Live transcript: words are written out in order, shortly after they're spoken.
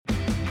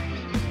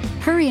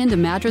Hurry into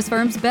Mattress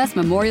Firm's best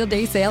Memorial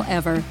Day sale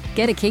ever.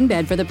 Get a king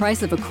bed for the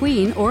price of a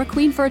queen or a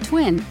queen for a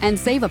twin and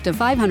save up to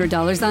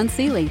 $500 on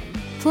Sealy.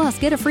 Plus,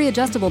 get a free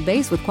adjustable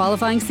base with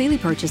qualifying Sealy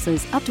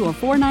purchases up to a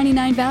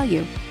 $499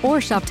 value. Or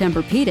shop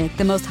Tempur-Pedic,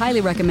 the most highly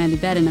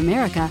recommended bed in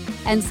America,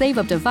 and save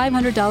up to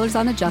 $500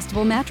 on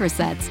adjustable mattress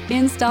sets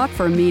in stock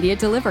for immediate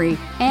delivery.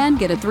 And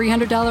get a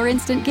 $300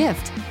 instant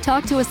gift.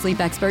 Talk to a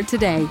sleep expert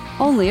today,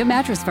 only at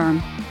Mattress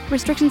Firm.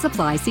 Restrictions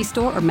apply. See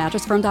store or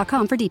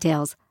mattressfirm.com for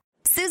details.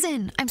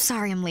 Susan, I'm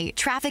sorry I'm late.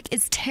 Traffic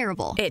is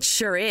terrible. It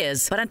sure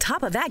is. But on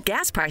top of that,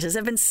 gas prices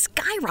have been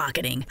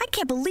skyrocketing. I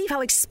can't believe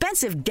how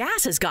expensive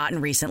gas has gotten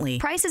recently.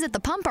 Prices at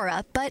the pump are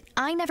up, but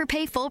I never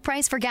pay full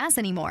price for gas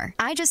anymore.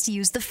 I just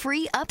use the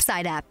free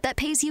Upside app that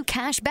pays you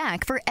cash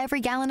back for every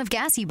gallon of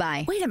gas you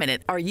buy. Wait a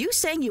minute. Are you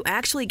saying you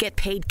actually get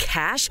paid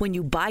cash when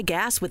you buy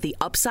gas with the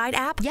Upside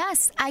app?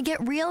 Yes, I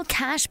get real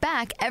cash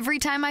back every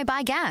time I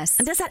buy gas.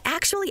 And does that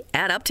actually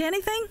add up to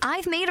anything?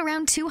 I've made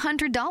around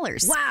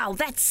 $200. Wow,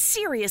 that's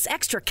serious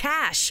extra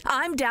cash.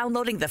 I'm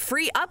downloading the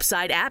free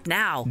Upside app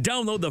now.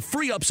 Download the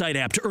free Upside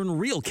app to earn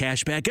real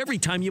cash back every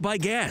time you buy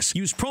gas.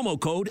 Use promo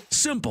code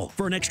SIMPLE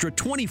for an extra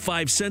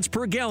 25 cents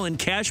per gallon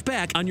cash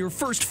back on your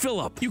first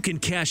fill-up. You can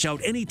cash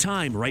out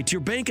anytime right to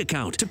your bank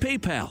account, to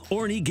PayPal,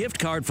 or an e-gift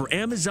card for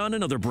Amazon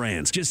and other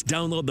brands. Just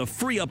download the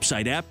free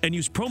Upside app and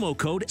use promo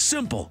code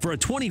SIMPLE for a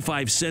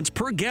 25 cents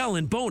per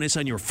gallon bonus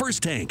on your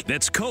first tank.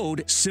 That's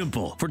code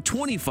SIMPLE for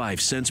 25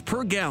 cents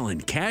per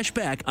gallon cash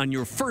back on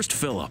your first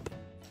fill-up.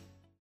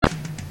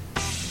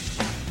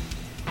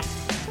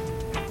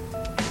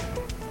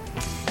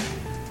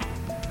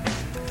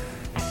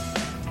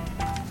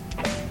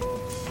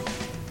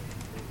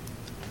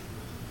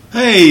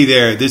 Hey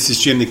there, this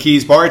is Jim the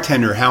Keys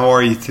bartender. How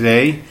are you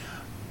today?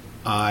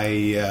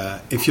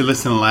 If you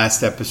listened to the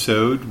last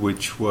episode,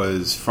 which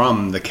was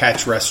from the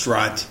Catch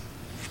Restaurant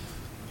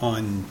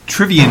on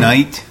Trivia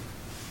Night,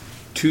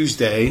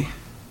 Tuesday,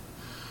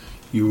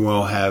 you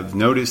will have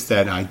noticed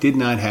that I did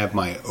not have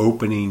my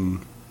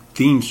opening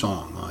theme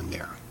song on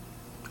there.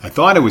 I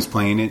thought I was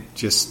playing it,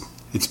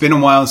 it's been a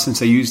while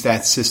since I used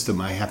that system.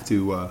 I have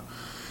to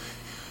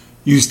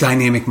use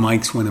dynamic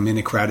mics when I'm in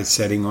a crowded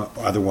setting,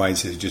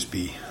 otherwise it'd just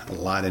be a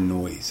lot of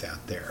noise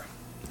out there.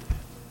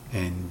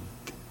 And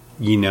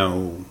you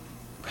know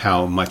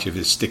how much of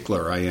a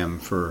stickler I am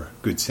for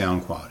good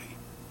sound quality.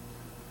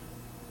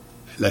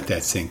 Let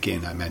that sink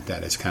in. I meant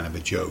that as kind of a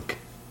joke.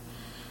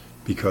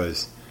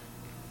 Because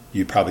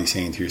you're probably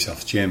saying to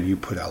yourself, Jim, you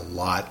put a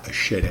lot of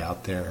shit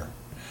out there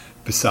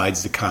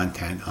besides the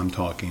content. I'm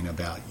talking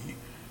about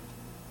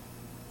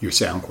your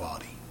sound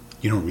quality.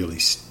 You don't really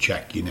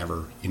check. You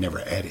never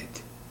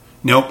edit.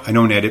 Nope, I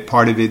don't edit.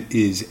 Part of it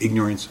is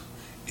ignorance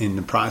in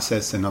the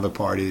process. Another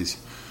part is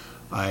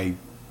I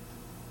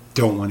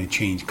don't want to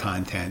change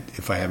content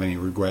if I have any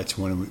regrets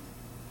what I'm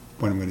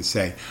going to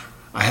say.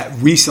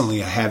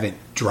 Recently I haven't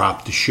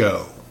dropped the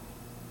show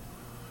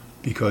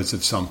because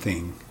of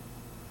something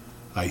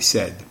I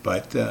said.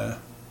 But,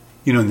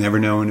 never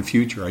know in the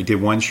future. I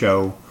did one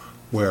show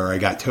where I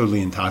got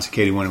totally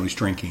intoxicated when I was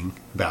drinking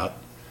about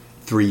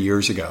 3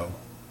 years ago.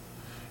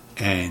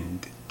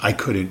 And I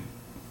couldn't,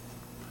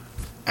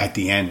 at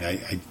the end,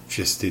 I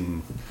just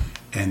didn't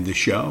end the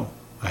show.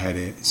 I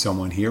had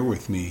someone here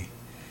with me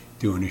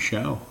doing a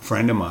show, a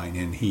friend of mine,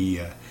 and he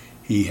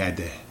had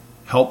to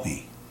help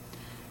me.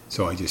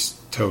 So I just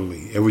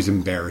it was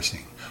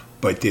embarrassing.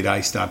 But did I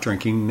stop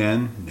drinking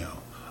then? No.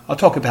 I'll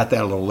talk about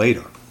that a little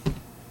later.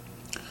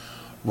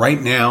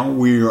 Right now,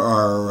 we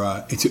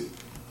are,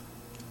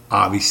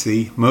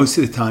 obviously, most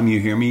of the time you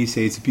hear me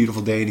say it's a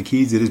beautiful day in the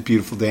Keys. It is a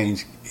beautiful day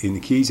in the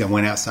Keys. I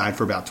went outside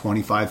for about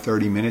 25,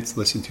 30 minutes,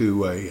 listened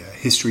to a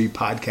history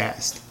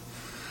podcast,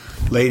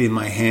 laid in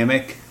my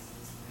hammock,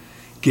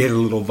 get a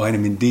little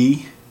vitamin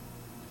D.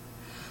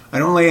 I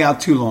don't lay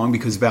out too long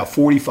because about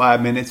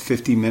 45 minutes,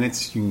 50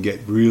 minutes, you can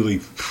get really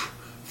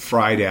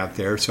fried out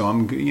there. So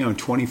I'm,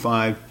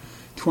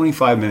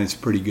 25 minutes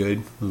pretty good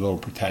with a little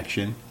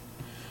protection.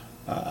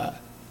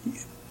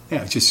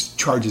 It just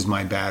charges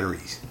my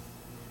batteries.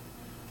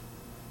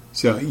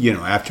 So,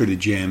 after the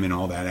gym and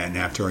all that, and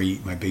after I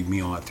eat my big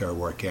meal after I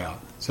work out.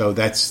 So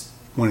that's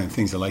one of the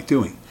things I like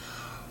doing.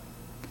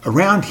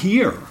 Around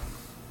here,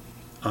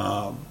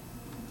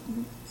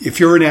 if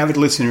you're an avid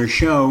listener to the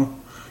show,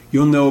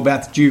 you'll know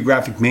about the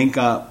geographic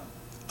makeup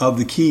of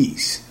the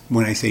Keys.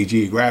 When I say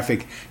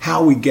geographic,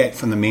 how we get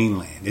from the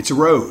mainland. It's a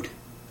road.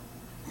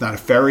 It's not a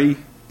ferry,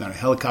 not a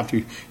helicopter.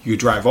 You could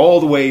drive all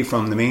the way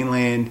from the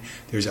mainland.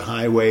 There's a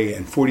highway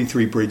and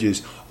 43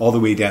 bridges all the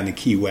way down to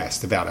Key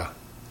West.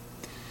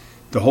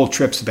 The whole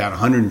trip's about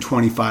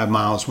 125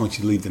 miles once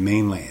you leave the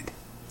mainland.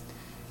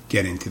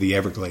 Get into the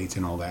Everglades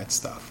and all that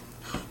stuff.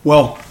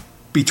 Well,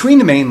 between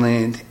the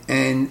mainland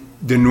and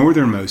the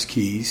northernmost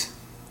Keys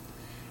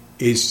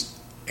is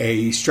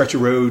a stretch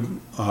of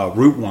road,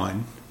 Route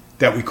 1,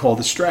 that we call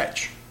the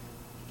Stretch.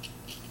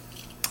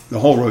 The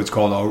whole road's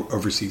called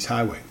Overseas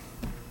Highway.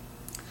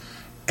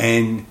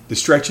 And the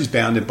Stretch is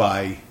bounded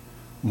by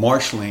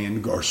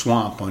marshland or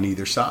swamp on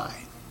either side.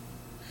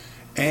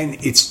 And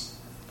it's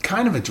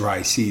kind of a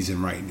dry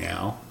season right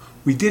now,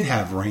 we did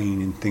have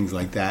rain and things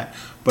like that.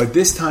 But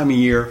this time of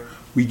year,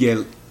 we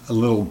get a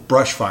little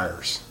brush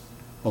fires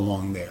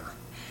along there.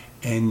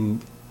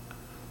 And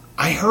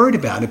I heard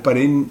about it, but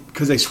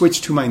because I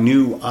switched to my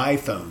new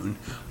iPhone,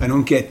 I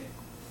don't get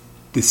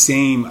the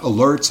same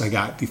alerts I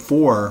got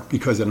before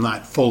because I'm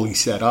not fully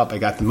set up. I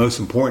got the most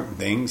important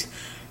things.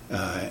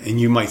 And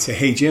you might say,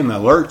 hey, Jim,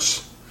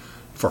 alerts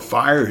for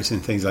fires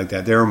and things like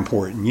that, they're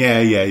important.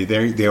 Yeah,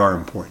 they are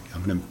important.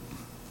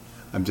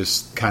 I'm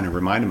just kind of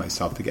reminding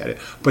myself to get it.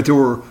 But there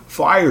were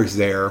fires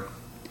there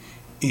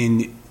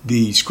in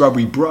the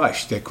scrubby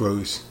brush that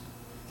grows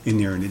in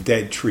there, in the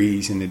dead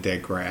trees and the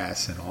dead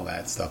grass and all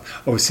that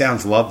stuff. Oh, it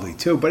sounds lovely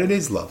too, but it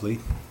is lovely.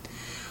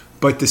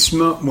 But the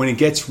smoke, when it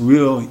gets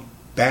real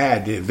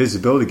bad, the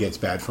visibility gets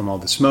bad from all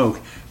the smoke,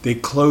 they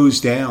close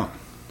down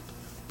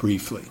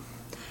briefly.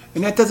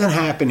 And that doesn't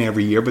happen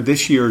every year, but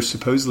this year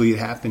supposedly it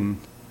happened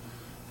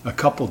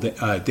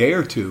a day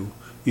or two,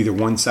 either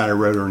one side of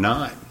the road or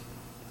not,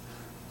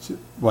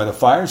 while the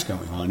fire's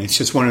going on. It's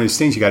just one of those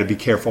things you got to be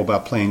careful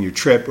about planning your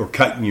trip or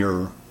cutting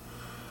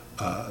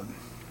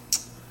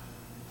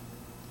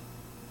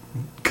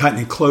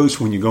it close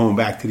when you're going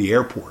back to the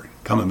airport.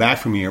 Coming back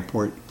from the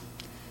airport,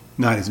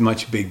 not as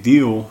much a big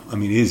deal. I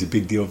mean, it is a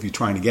big deal if you're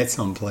trying to get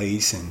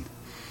someplace and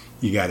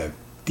you got a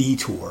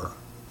detour.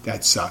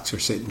 That sucks, or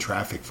sit in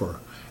traffic for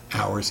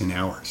hours and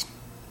hours.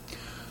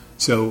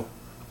 So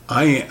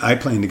I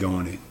plan to go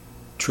on a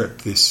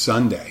trip this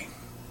Sunday.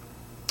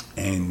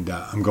 And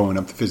I'm going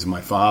up to visit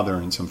my father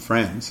and some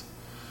friends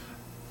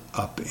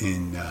up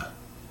in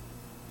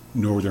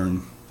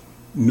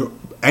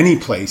any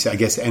place I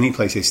stay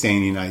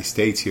in the United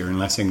States here,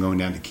 unless I'm going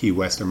down to Key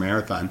West or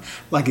Marathon,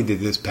 like I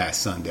did this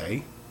past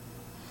Sunday.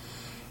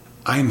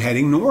 I'm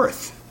heading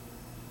north.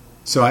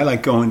 So I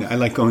like going to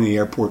the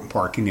airport and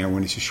parking there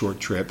when it's a short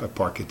trip. I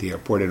park at the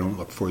airport. I don't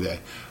look for the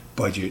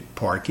budget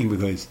parking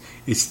because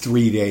it's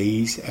 3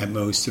 days. At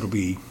most, it'll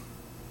be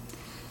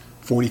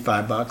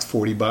 $45,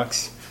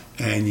 $40.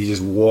 And you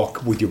just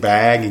walk with your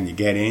bag and you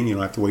get in. You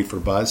don't have to wait for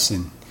a bus.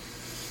 And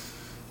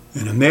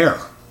I'm there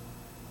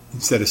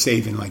instead of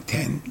saving like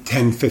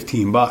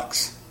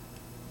 $10-15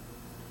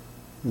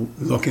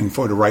 looking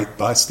for the right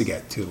bus to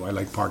get to. I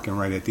like parking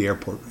right at the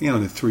airport,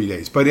 the 3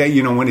 days. But,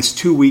 when it's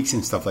 2 weeks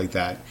and stuff like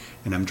that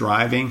and I'm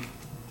driving,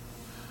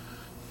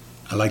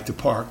 I like to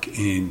park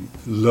in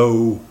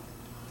low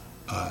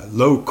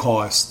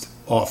cost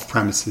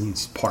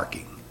off-premises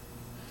parking.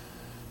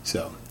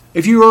 So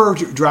if you are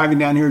driving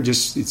down here,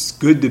 it's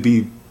good to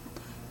be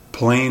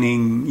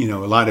planning. A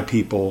lot of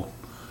people,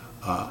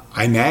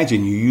 I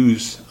imagine you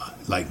use,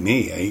 like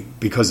me,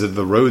 because of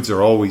the roads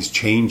are always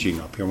changing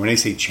up here. When I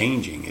say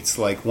changing, it's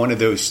like one of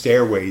those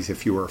stairways,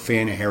 if you were a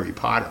fan of Harry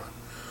Potter,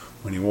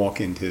 when you walk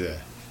into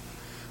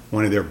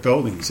one of their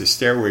buildings, the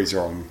stairways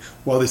are all,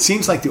 well, it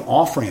seems like the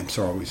off-ramps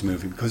are always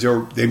moving because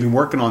they've been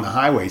working on the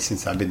highway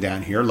since I've been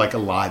down here, like a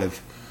lot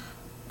of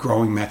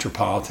growing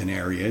metropolitan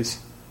areas.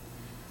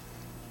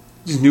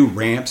 There's new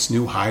ramps,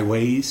 new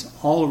highways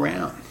all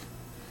around.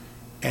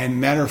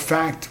 And matter of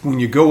fact, when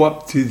you go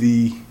up to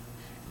the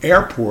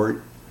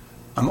airport,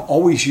 I'm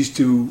always used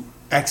to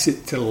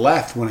exit to the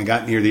left when I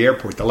got near the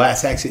airport, the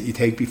last exit you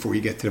take before you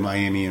get to the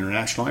Miami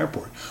International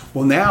Airport.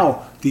 Well,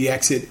 now the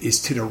exit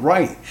is to the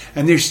right.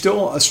 And there's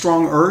still a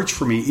strong urge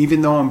for me,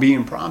 even though I'm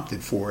being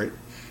prompted for it,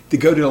 to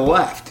go to the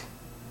left.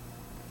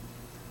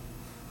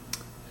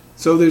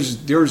 So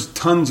there's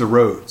tons of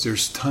roads.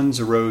 There's tons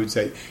of roads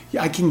that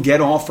I can get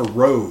off a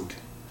road.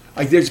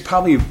 I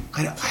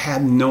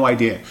have no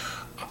idea.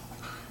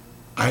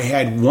 I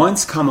had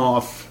once come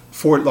off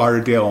Fort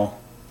Lauderdale.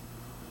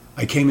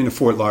 I came into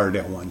Fort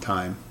Lauderdale one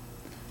time,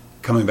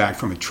 coming back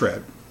from a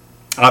trip.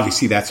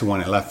 Obviously, that's the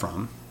one I left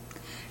from,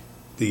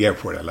 the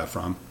airport I left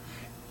from.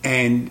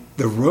 And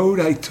the road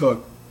I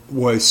took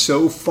was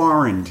so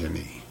foreign to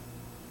me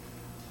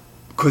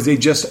because they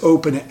just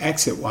opened an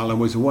exit while I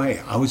was away.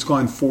 I was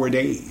gone 4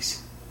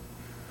 days.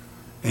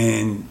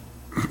 And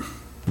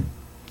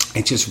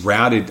it just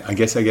routed. I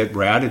guess I get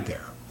routed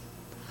there.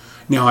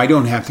 Now, I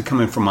don't have to come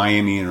in from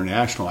Miami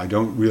International. I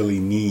don't really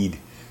need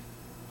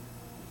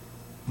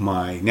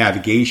my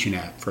navigation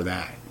app for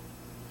that.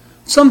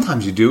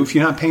 Sometimes you do. If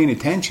you're not paying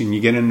attention,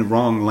 you get in the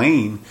wrong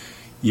lane,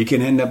 you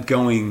can end up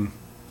going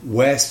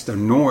west or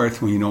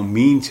north when you don't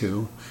mean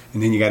to,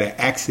 and then you got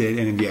to exit,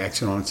 and if you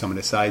exit on some of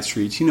the side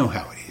streets, you know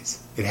how it is.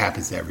 It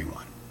happens to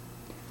everyone.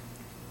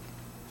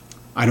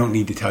 I don't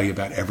need to tell you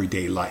about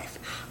everyday life.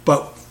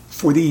 But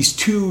for these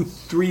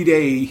 2-3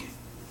 day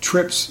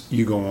trips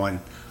you go on,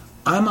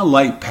 I'm a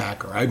light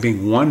packer. I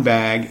bring one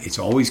bag. It's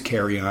always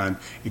carry on.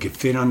 It can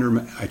fit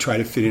I try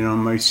to fit it on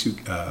my suit,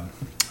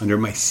 under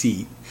my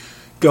seat.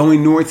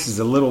 Going north is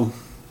a little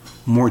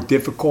more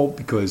difficult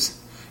because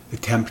the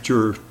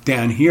temperature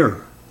down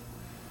here.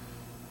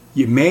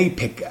 You may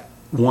pick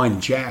one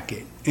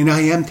jacket, and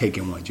I am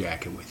taking one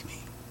jacket with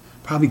me.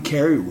 Probably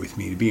carry it with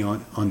me to be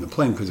on the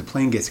plane because the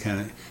plane gets kind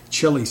of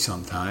chilly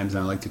sometimes,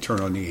 and I like to turn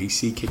on the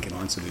AC, kick it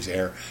on so there's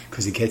air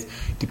because it gets,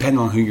 depending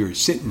on who you're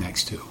sitting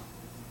next to.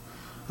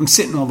 I'm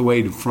sitting all the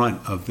way to the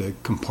front of the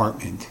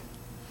compartment,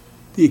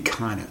 the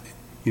economy.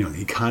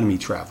 the economy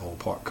travel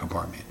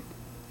compartment.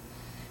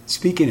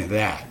 Speaking of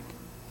that,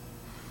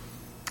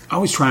 I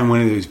was trying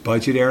one of those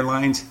budget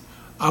airlines.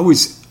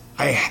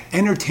 I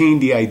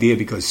entertained the idea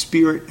because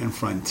Spirit and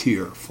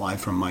Frontier fly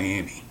from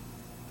Miami.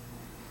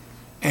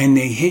 And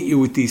they hit you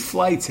with these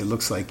flights. It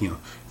looks like,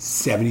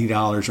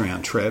 $70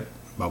 round trip,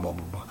 blah, blah,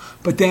 blah, blah.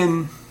 But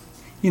then,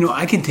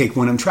 I can take,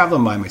 when I'm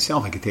traveling by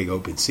myself, I can take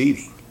open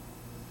seating.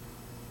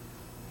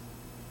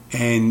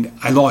 And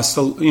I lost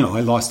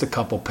a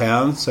couple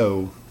pounds,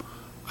 so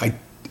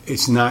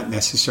it's not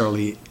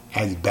necessarily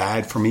as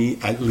bad for me,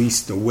 at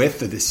least the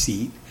width of the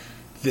seat.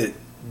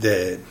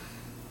 The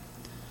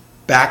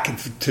back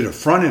to the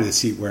front of the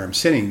seat where I'm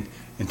sitting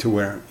and to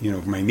where,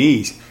 my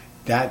knees,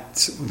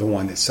 that's the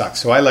one that sucks.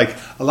 So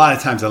a lot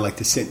of times I like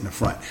to sit in the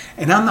front.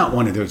 And I'm not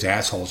one of those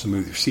assholes who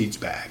move their seats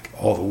back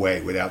all the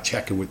way without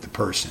checking with the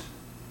person.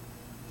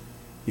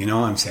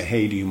 I'm saying,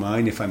 hey, do you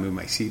mind if I move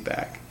my seat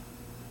back?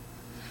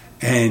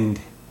 And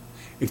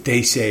if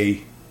they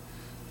say,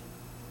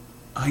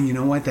 oh, you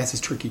know what, that's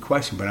a tricky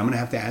question, but I'm going to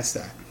have to ask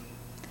that.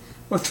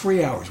 Well,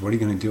 3 hours, what are you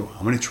going to do?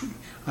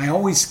 I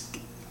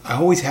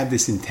always have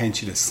this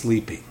intention of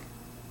sleeping.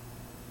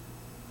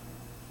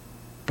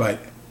 But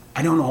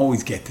I don't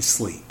always get to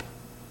sleep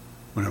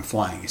when I'm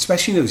flying,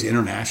 especially those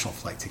international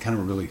flights. They kind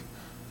of really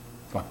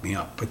fuck me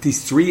up. But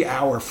these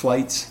 3-hour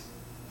flights,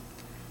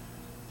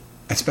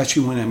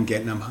 especially when I'm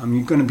getting them,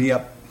 I'm going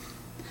to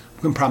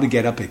probably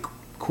get up at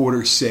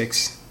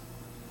 5:45,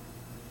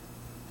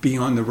 be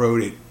on the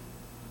road at,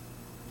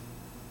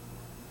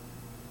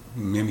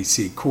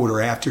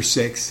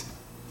 6:15.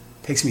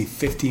 Takes me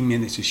 15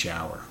 minutes to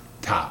shower,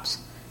 tops.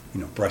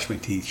 Brush my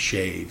teeth,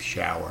 shave,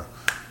 shower,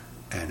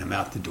 and I'm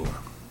out the door.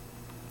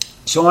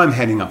 So I'm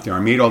heading up there. I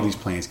made all these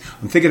plans.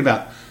 I was thinking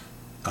about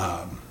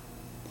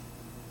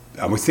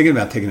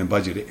taking a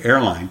budget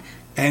airline,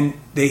 and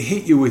they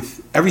hit you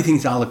with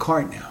everything's a la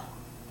carte now.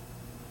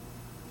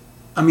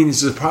 It's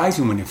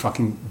surprising when you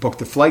fucking book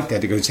the flight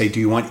that they go say, do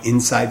you want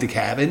inside the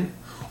cabin?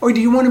 Or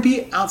do you want to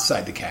be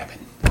outside the cabin?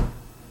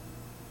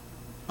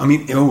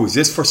 Is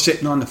this for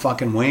sitting on the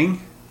fucking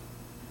wing?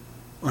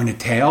 On the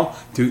tail?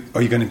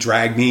 Are you going to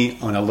drag me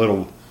on a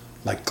little,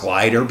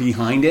 glider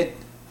behind it?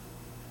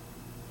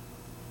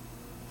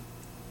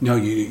 No,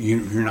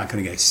 you're not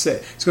going to get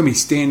sit. It's going to be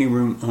standing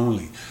room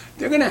only.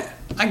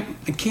 I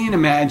can't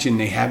imagine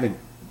they haven't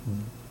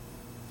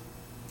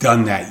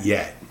done that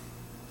yet.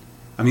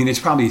 There's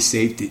probably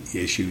safety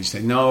issues.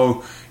 That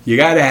no, you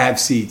got to have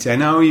seats. I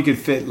know you could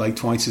fit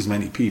twice as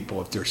many people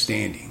if they're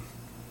standing.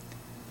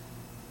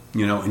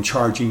 And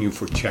charging you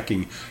for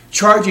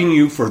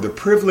the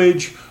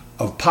privilege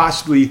of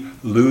possibly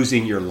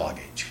losing your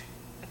luggage.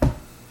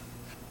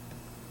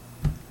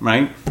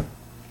 Right?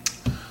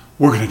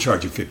 We're going to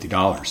charge you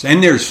 $50.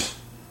 And there's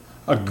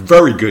a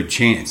very good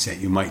chance that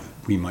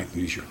we might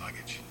lose your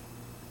luggage.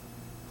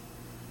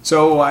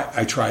 So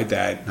I tried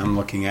that, and I'm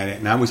looking at it,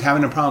 and I was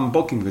having a problem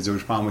booking because there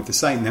was a problem with the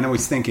site. And then I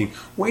was thinking,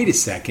 wait a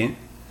second,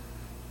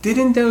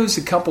 didn't those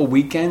a couple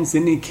weekends,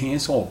 didn't they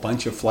cancel a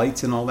bunch of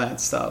flights and all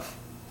that stuff?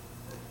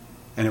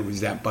 And it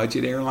was that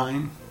budget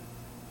airline.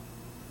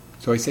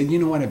 So I said, you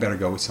know what, I better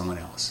go with someone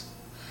else.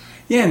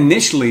 Yeah,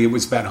 initially it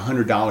was about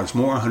 $100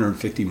 more,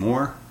 $150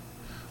 more.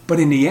 But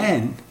in the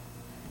end,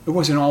 it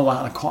wasn't all a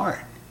la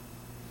carte.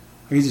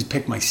 I could just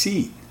pick my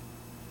seat.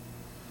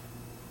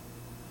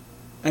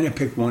 And I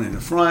picked one in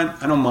the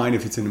front. I don't mind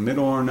if it's in the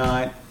middle or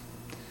not.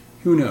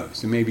 Who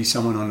knows? There may be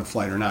someone on the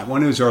flight or not.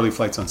 One of those early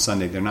flights on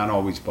Sunday, they're not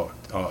always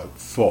booked,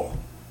 full.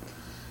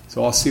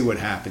 So I'll see what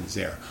happens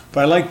there.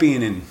 But I like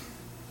being in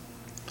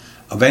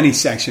of any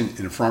section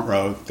in the front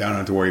row. I don't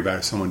have to worry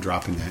about someone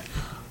dropping that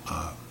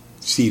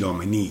seat on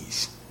my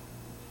knees.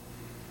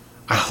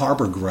 I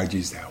harbor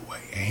grudges that way.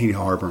 I hate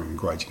harboring a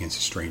grudge against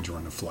a stranger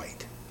on the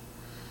flight.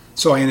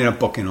 So I ended up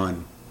booking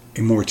on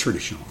a more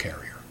traditional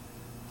carrier.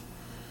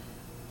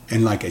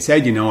 And like I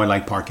said, I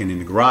like parking in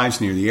the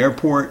garage near the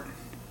airport,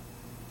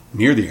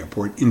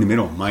 in the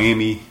middle.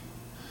 Miami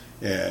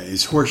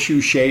is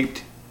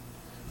horseshoe-shaped,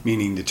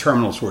 meaning the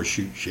terminal's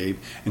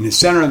horseshoe-shaped. And the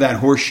center of that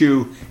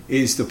horseshoe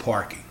is the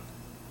parking.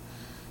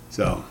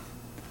 So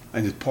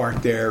I just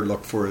park there,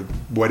 look for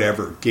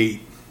whatever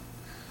gate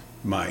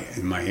my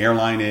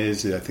airline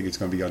is. I think it's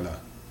going to be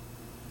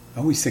I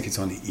always think it's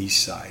on the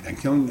east side. I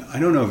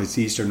don't know if it's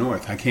east or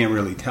north. I can't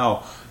really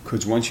tell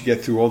because once you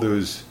get through all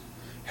those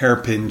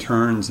hairpin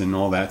turns and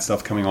all that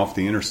stuff coming off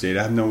the interstate,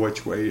 I have no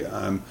which way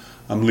I'm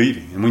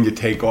leaving. And when you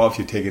take off,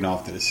 you're taking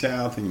off to the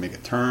south and you make a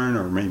turn,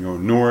 or maybe go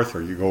north,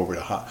 or you go over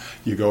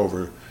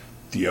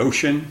the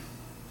ocean,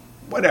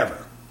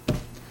 whatever.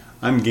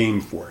 I'm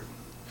game for it.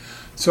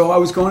 So I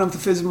was going up to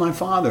visit my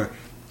father,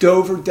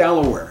 Dover,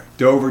 Delaware.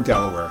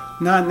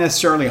 Not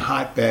necessarily a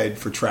hotbed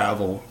for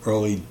travel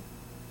early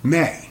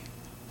May.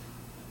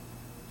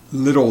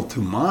 Little to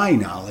my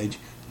knowledge,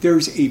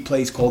 there's a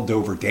place called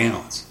Dover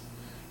Downs.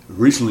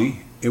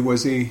 Recently, it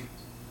was a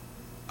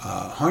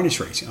harness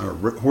racing or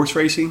horse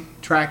racing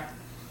track,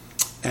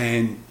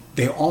 and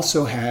they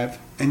also have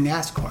a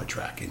NASCAR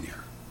track in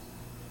there,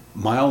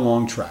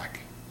 mile-long track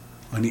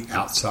on the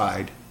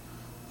outside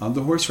of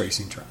the horse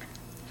racing track.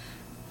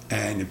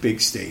 and a big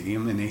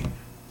stadium, and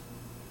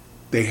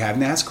they have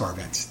NASCAR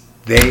events.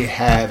 They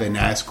have a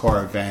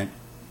NASCAR event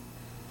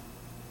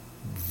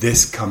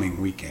this coming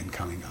weekend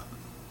coming up.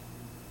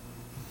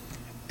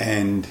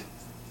 And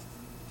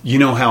you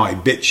know how I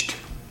bitched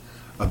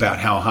about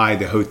how high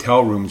the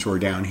hotel rooms were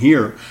down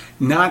here,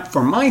 not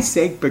for my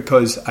sake,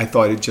 because I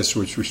thought it just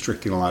was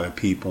restricting a lot of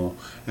people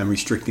and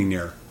restricting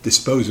their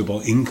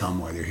disposable income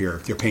while they're here,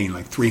 if they're paying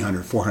like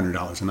 $300,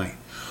 $400 a night.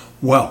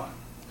 Well,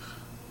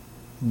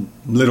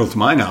 little to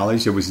my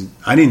knowledge,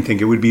 I didn't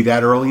think it would be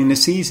that early in the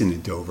season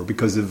in Dover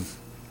because of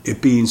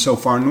it being so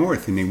far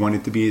north, and they want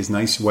it to be as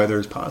nice weather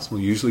as possible.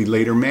 Usually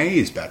later May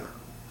is better,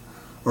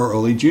 or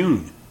early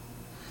June.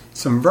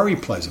 Some very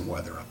pleasant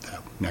weather up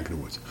that neck of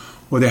the woods.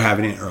 Well, they're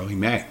having it early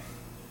May.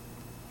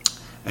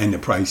 And the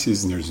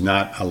prices, and there's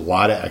not a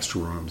lot of extra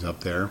rooms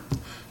up there.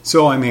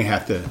 So I'm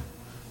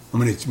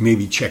going to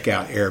maybe check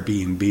out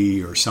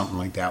Airbnb or something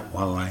like that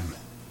while I'm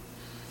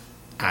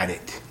at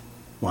it,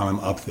 while I'm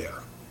up there.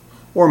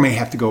 Or may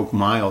have to go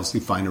miles to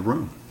find a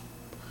room.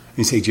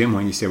 And say, Jim, why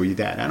don't you stay with your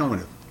dad? I don't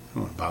want to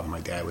bother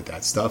my dad with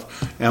that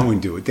stuff. And I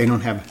wouldn't do it. They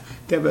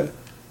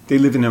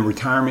live in a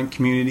retirement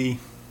community,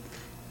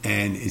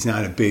 and it's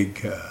not a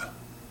big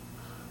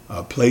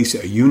place,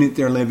 a unit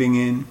they're living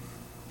in.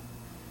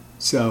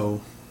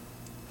 So,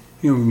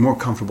 more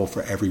comfortable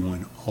for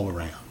everyone all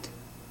around.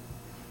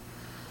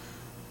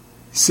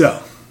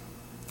 So,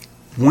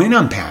 when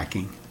I'm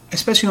packing,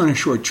 especially on a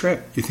short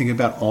trip, you think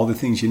about all the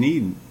things you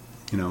need.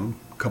 A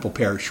couple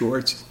pair of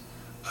shorts.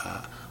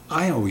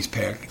 I always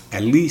pack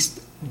at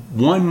least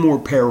one more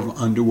pair of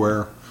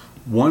underwear,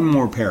 one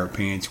more pair of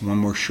pants, one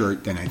more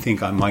shirt than I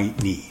think I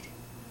might need.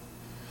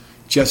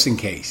 Just in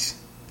case.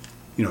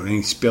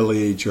 Any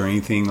spillage or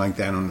anything like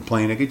that on the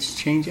plane, I could just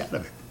change out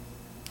of it.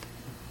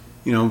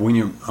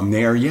 When I'm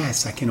there,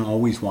 yes, I can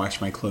always wash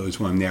my clothes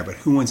when I'm there, but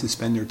who wants to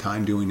spend their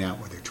time doing that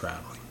while they're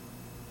traveling?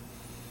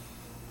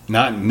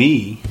 Not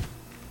me.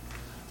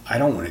 I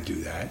don't want to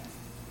do that.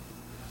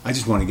 I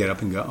just want to get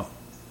up and go.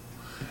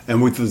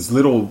 And with this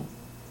little,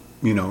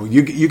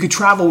 you could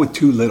travel with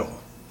too little.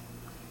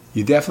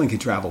 You definitely could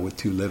travel with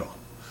too little.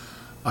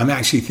 I'm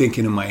actually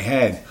thinking in my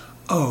head,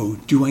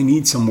 do I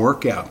need some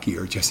workout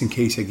gear just in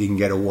case I can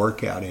get a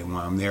workout in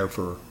while I'm there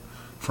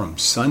from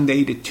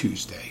Sunday to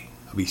Tuesday.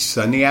 It'll be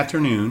Sunday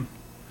afternoon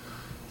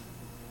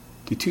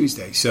to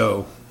Tuesday.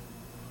 So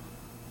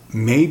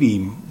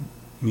maybe,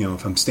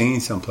 if I'm staying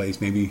someplace,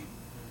 maybe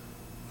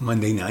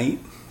Monday night.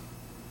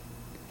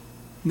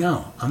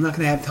 No, I'm not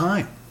going to have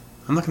time.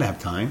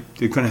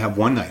 They're going to have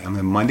one night. I'm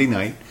on Monday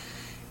night.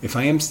 If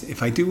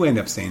I do end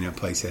up staying in a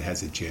place that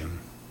has a gym,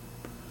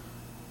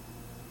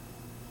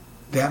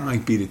 that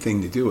might be the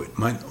thing to do it.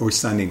 Or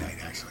Sunday night,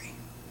 actually.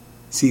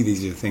 See,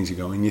 these are the things you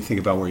go, and you think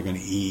about where you're going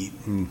to eat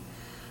and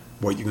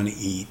what you're going to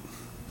eat.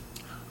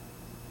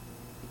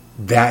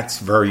 That's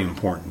very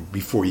important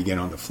before you get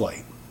on the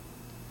flight.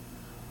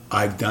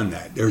 I've done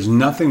that. There's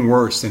nothing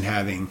worse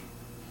than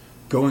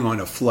going on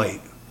a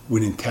flight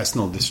with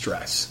intestinal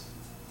distress.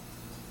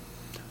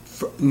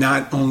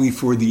 Not only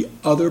for the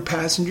other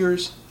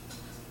passengers,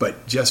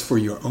 but just for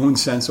your own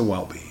sense of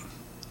well-being.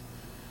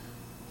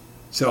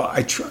 So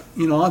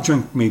I'll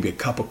drink maybe a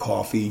cup of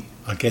coffee.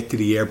 I'll get to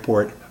the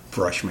airport,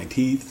 brush my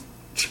teeth.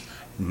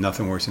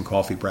 Nothing worse than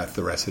coffee breath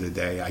the rest of the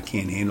day. I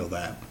can't handle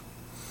that.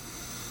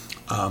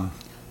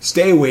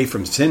 Stay away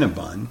from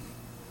Cinnabon.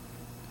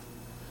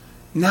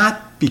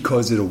 Not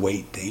because of the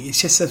weight thing.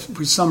 It's just that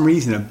for some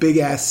reason, a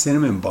big-ass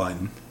cinnamon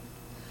bun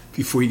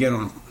before you get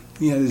on.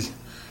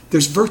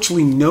 There's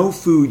virtually no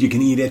food you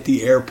can eat at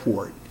the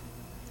airport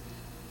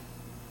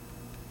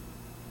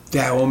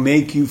that will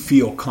make you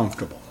feel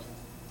comfortable.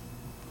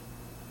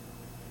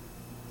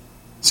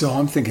 So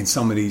I'm thinking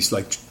some of these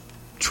like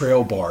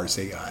trail bars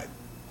they got.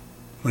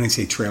 When I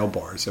say trail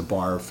bars, a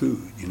bar of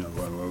food,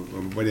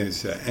 what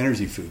is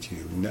energy food?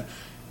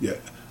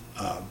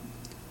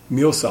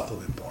 Meal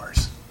supplement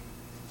bars.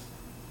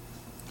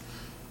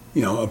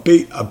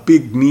 A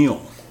big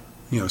meal.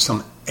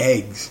 Some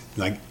eggs,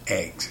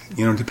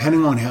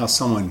 depending on how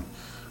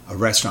a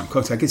restaurant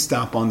cooks. I could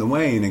stop on the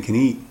way and I can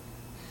eat.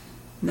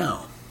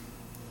 No,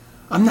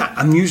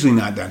 I'm usually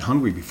not that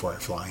hungry before I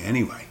fly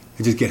anyway.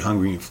 I just get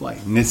hungry in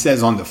flight. And it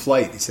says on the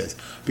flight,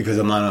 because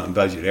I'm not on a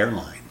budget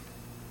airline,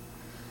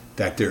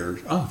 that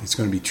there's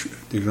going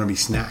to be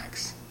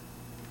snacks.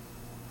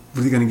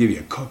 Are they going to give you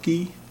a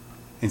cookie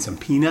and some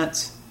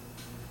peanuts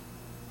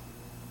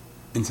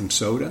and some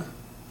soda?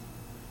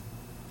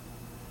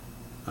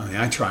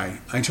 I try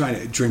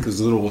to drink as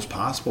little as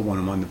possible when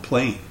I'm on the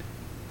plane,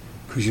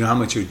 because you know how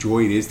much a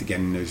joy it is to get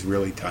in those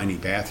really tiny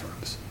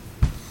bathrooms.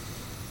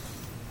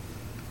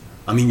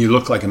 You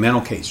look like a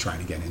mental case trying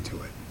to get into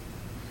it.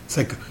 It's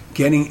like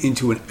getting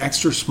into an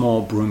extra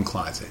small broom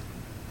closet.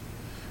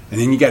 And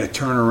then you got to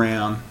turn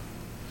around,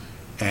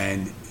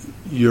 and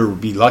you'll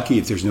be lucky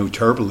if there's no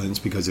turbulence,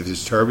 because if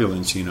there's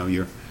turbulence,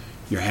 you're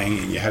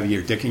hanging, you have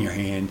your dick in your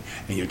hand,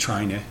 and you're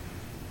trying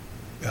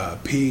to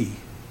pee,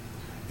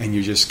 and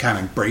you're just kind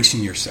of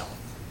bracing yourself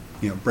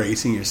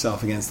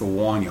against the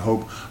wall, and I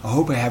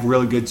hope I have a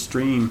really good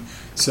stream,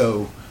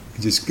 so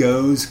It just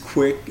goes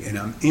quick, and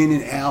I'm in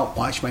and out,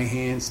 wash my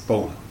hands,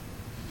 boom,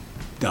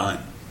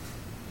 done.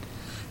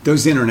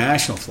 Those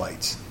international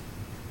flights,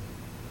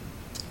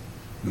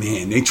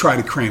 man, they try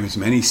to cram as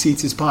many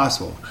seats as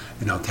possible.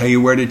 And I'll tell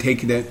you where they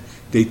take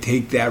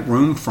that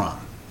room from.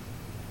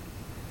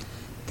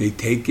 They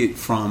take it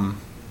from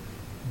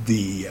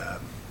the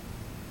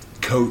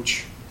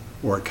coach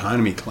or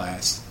economy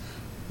class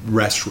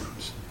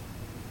restrooms.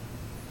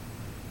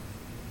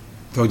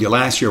 I told you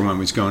last year when I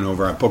was going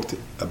over, I booked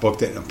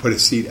it and put a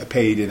seat. I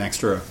paid an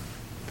extra,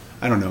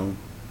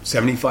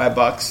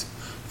 $75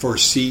 for a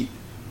seat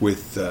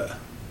with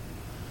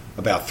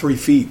about 3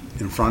 feet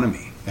in front of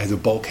me as a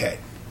bulkhead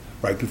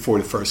right before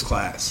the first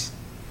class.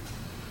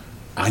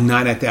 I'm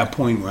not at that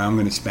point where I'm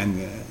going to spend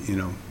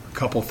a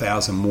couple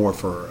thousand more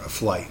for a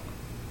flight.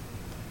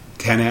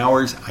 10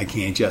 hours, I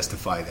can't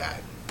justify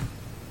that.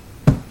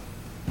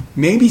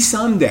 Maybe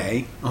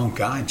someday, oh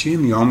God,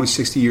 Jim, you're almost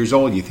 60 years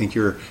old. You think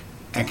your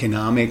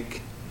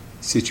economic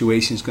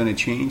situation is going to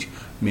change?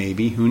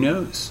 Maybe, who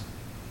knows?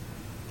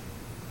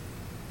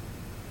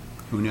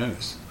 Who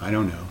knows? I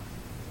don't know.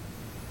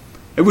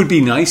 It would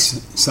be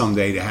nice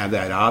someday to have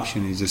that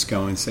option and just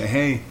go and say,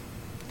 hey,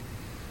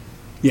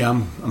 yeah,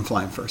 I'm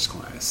flying first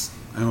class.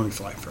 I only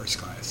fly first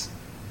class.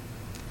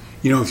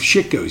 If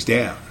shit goes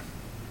down,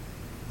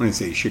 when I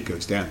say shit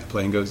goes down, the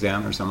plane goes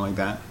down or something like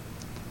that,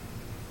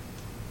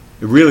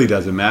 it really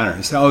doesn't matter.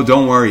 It's, oh,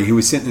 don't worry, he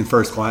was sitting in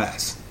first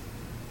class.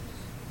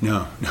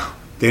 No,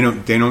 they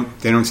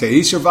don't say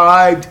he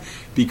survived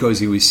because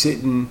he was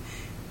sitting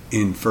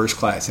in first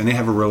class. And they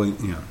have a really,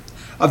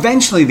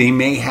 eventually they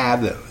may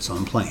have those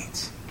on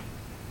planes.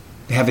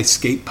 They have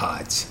escape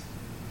pods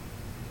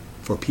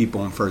for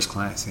people in first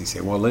class. They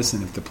say, well,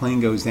 listen, if the plane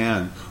goes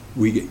down,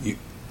 we get you,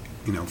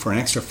 for an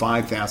extra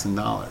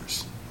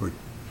 $5,000 or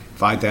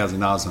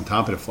 $5,000 on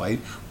top of the flight,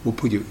 we'll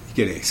put you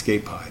get an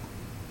escape pod.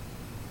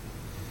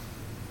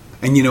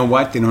 And you know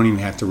what? They don't even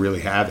have to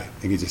really have it.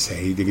 They could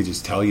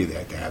just tell you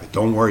that to have it.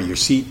 Don't worry, your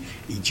seat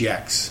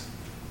ejects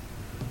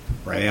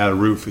right out of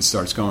the roof. It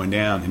starts going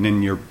down, and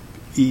then you're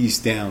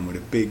eased down with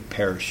a big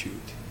parachute.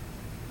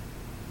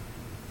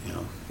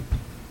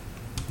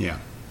 Yeah.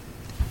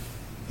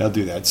 They'll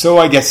do that. So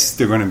I guess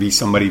they're going to be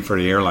somebody for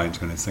the airline's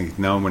going to think,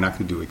 no, we're not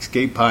going to do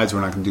escape pods.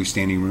 We're not going to do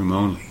standing room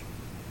only.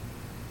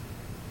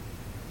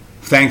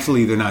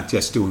 Thankfully, they're not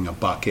just doing a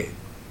bucket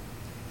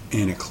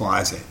in a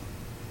closet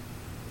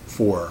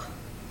for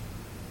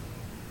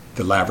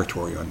the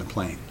lavatory on the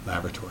plane.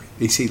 Lavatory.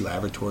 They say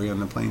lavatory on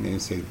the plane. They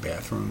say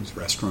bathrooms,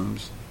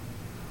 restrooms.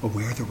 Well,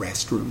 where are the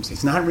restrooms?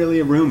 It's not really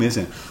a room, is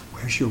it?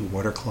 Where's your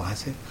water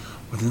closet?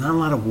 Well, there's not a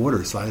lot of water.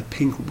 It's a lot of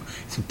pink.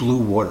 It's blue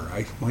water.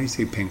 Why do you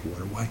say pink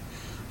water?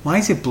 Why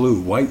is it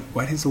blue? Why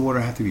does the water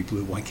have to be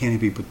blue? Why can't it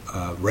be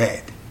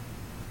red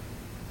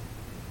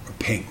or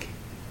pink?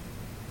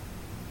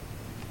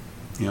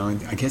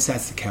 I guess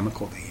that's the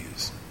chemical they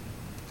use.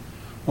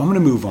 Well, I'm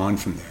going to move on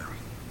from there.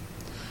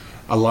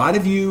 A lot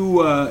of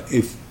you,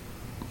 if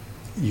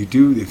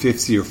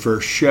it's your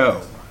first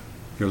show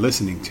you're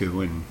listening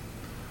to, and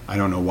I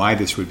don't know why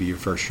this would be your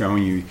first show,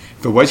 and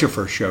if it was your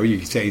first show, you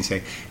could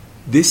say,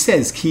 this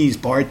says Keys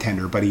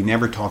bartender, but he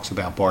never talks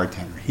about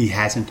bartender. He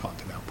hasn't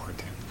talked about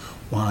bartender.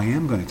 Well, I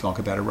am going to talk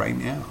about it right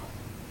now.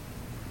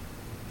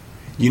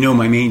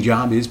 My main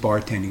job is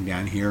bartending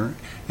down here,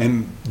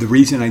 and the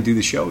reason I do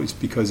the show is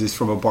because it's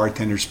from a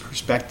bartender's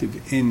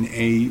perspective in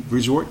a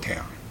resort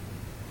town.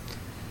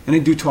 And I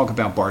do talk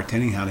about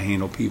bartending, how to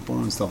handle people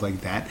and stuff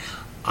like that.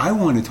 I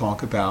want to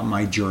talk about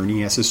my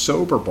journey as a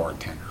sober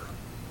bartender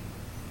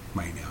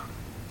right now.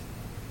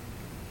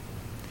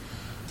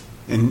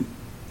 And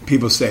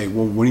people say,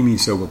 well, what do you mean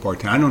sober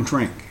bartender? I don't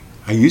drink.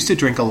 I used to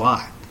drink a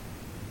lot,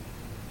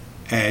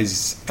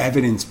 as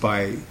evidenced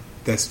by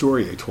that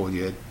story I told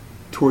you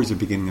towards the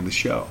beginning of the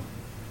show.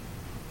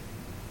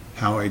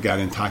 How I got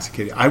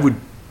intoxicated. I would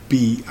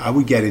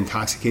get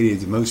intoxicated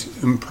at the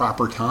most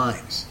improper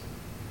times.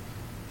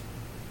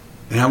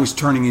 And I was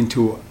turning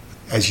into,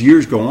 as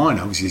years go on,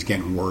 I was just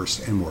getting worse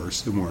and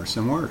worse and worse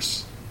and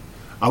worse.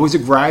 I was a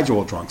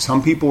gradual drunk.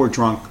 Some people were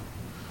drunk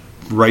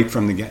right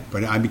from the get,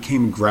 but I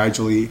became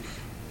gradually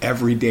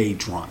everyday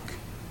drunk.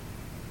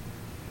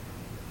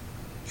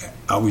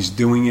 I was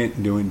doing it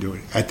and doing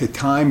it. At the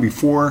time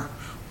before,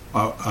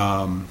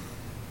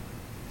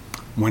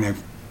 when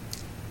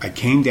I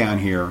came down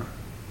here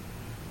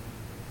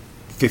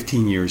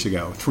 15 years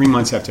ago, 3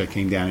 months after I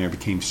came down here, I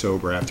became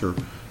sober after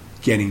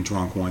getting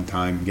drunk one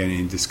time, getting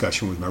in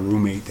discussion with my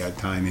roommate that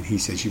time, and he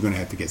says, you're going to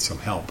have to get some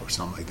help or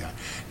something like that.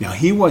 Now,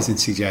 he wasn't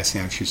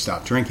suggesting I should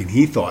stop drinking.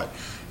 He thought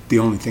the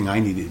only thing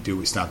I needed to do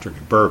was stop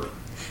drinking bourbon.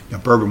 Now,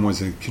 bourbon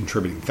was a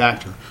contributing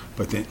factor,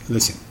 but then,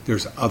 listen,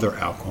 there's other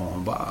alcohol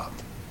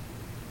involved.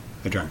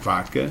 I drank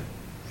vodka,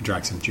 I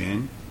drank some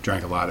gin,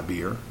 drank a lot of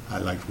beer, I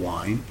liked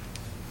wine.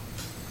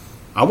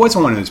 I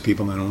wasn't one of those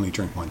people that only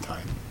drink one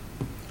time.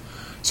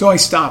 So I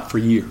stopped for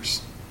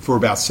years, for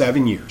about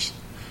 7 years.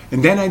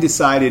 And then I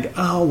decided,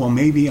 oh, well,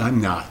 maybe I'm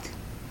not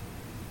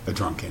a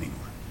drunk anymore.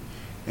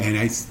 And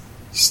I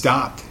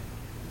stopped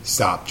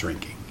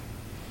drinking.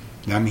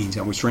 That means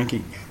I was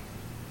drinking again.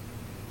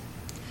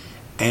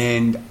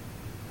 And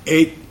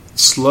it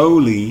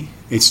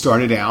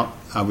started out,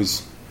 I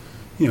was,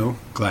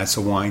 glass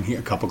of wine here,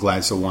 a couple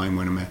glasses of wine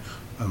when I'm at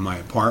my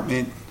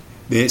apartment.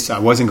 I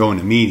wasn't going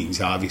to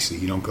meetings, obviously.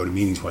 You don't go to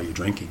meetings while you're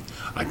drinking.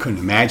 I couldn't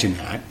imagine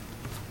that.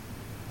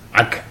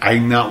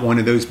 I'm not one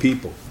of those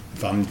people.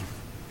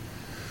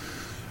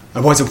 I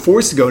wasn't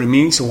forced to go to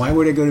meetings, so why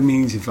would I go to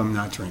meetings if I'm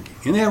not drinking?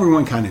 And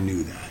everyone kind of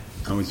knew that.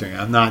 I was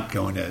drinking. I'm not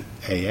going to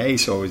AA,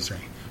 so I was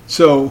drinking.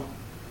 So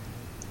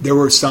there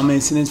were some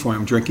incidents where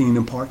I'm drinking in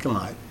the parking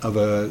lot of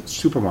a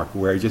supermarket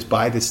where I just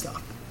buy this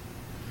stuff.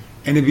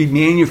 And it'd be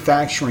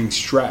manufacturing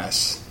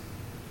stress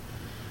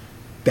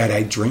that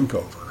I drink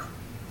over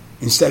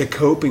instead of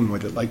coping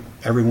with it like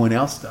everyone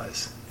else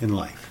does in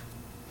life.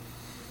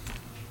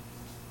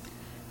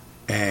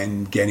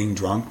 And getting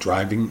drunk,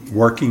 driving,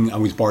 working. I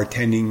was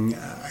bartending.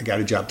 I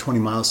got a job 20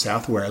 miles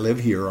south of where I live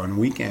here on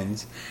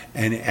weekends.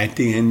 And at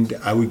the end,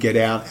 I would get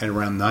out at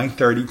around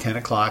 9:30, 10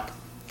 o'clock.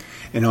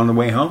 And on the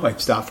way home,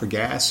 I'd stop for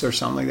gas or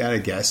something like that at a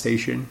gas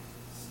station.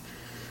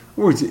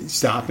 Or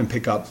stop and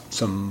pick up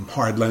some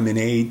hard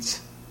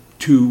lemonades,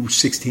 2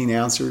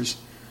 16-ounces,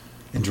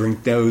 and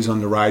drink those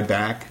on the ride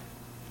back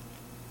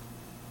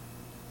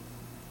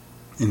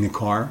in the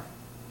car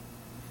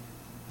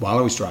while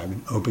I was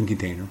driving, open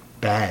container.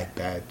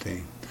 Bad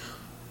thing.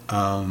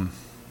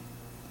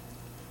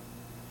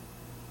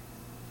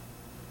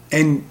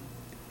 And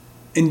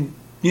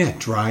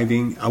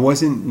driving. I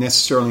wasn't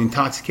necessarily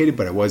intoxicated,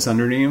 but I was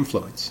under the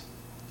influence.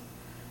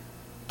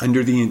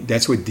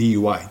 That's what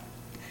DUI. It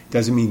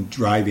doesn't mean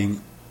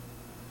driving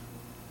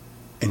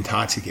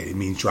intoxicated. It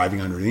means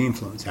driving under the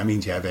influence. That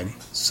means you have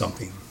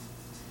something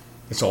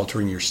that's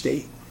altering your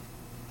state.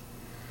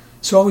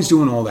 So I was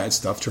doing all that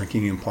stuff,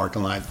 drinking in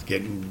parking lot,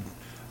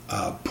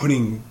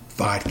 putting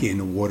vodka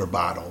into water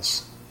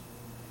bottles.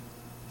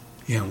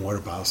 Water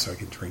bottles so I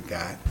can drink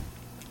that.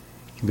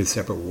 Give me a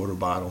separate water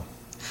bottle.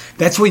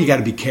 That's where you got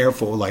to be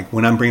careful. Like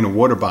when I'm bringing a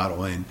water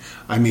bottle in,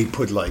 I may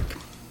put like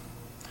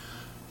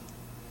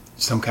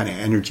some kind of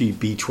energy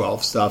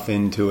B12 stuff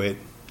into it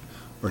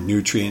or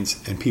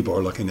nutrients, and people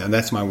are looking, and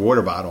that's my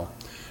water bottle.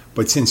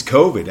 But since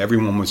COVID,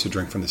 everyone wants to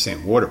drink from the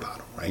same water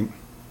bottle, right?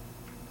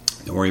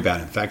 Don't worry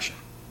about infection.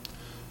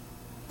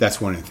 That's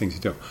one of the things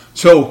to do.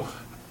 So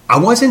I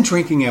wasn't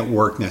drinking at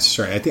work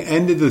necessarily. At the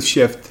end of the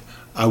shift,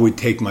 I would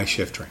take my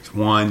shift drinks.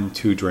 1,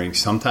 2 drinks,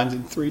 sometimes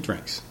 3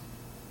 drinks.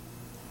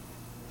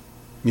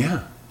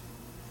 Yeah.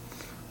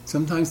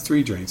 Sometimes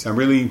 3 drinks. I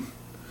really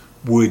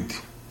would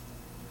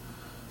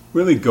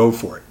go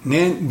for it.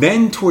 And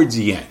then towards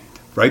the end,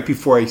 right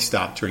before I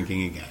stopped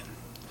drinking again,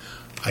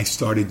 I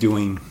started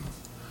doing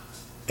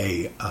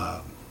a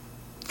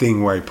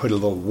thing where I put a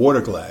little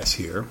water glass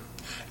here.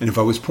 And if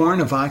I was pouring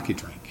a vodka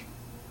drink,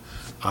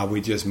 I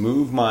would just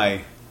move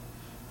my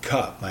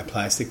cup, my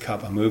plastic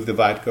cup. I move the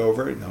vodka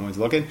over it. No one's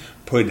looking.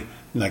 Put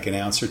like an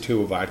ounce or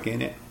 2 of vodka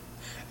in it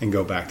and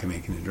go back to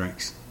making the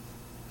drinks.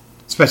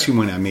 Especially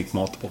when I make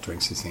multiple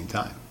drinks at the same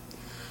time.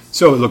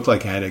 So it looked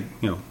like I had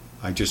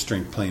I just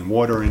drink plain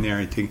water in there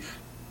and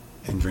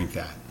drink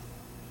that.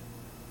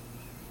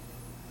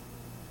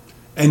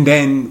 And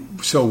then,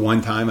 so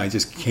one time I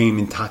just came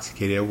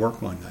intoxicated at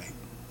work one night.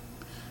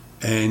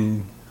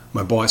 And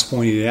my boss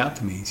pointed it out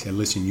to me. He said,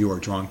 listen, you are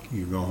drunk.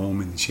 You go home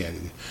and she had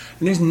it.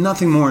 And there's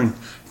nothing more,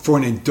 for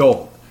an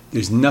adult,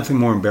 there's nothing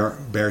more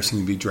embarrassing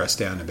to be dressed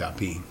down about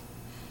being.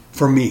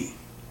 For me,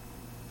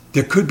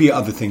 there could be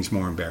other things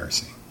more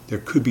embarrassing. There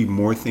could be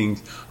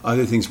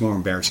other things more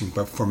embarrassing.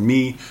 But for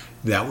me,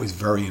 that was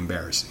very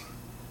embarrassing.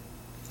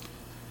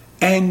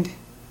 And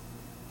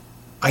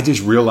I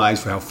just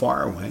realized how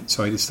far I went,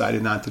 so I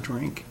decided not to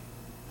drink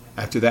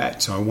after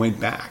that. So I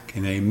went back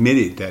and I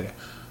admitted that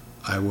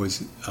I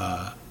was,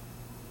 I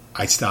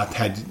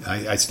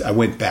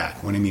went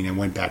back. What I mean, I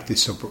went back to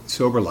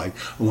sober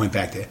life. I went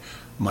back to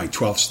my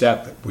 12th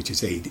step, which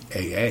is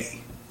AA.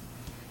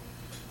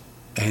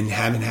 And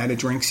haven't had a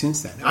drink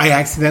since then. I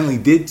accidentally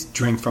did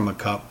drink from a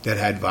cup that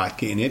had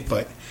vodka in it,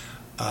 but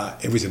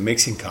it was a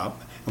mixing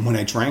cup. And when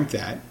I drank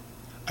that,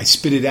 I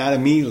spit it out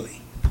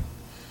immediately.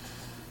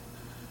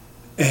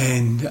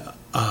 And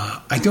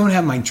I don't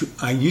have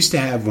I used to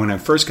have, when I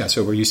first got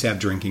sober, I used to have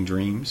drinking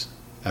dreams.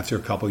 After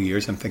a couple of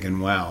years, I'm thinking,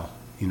 wow,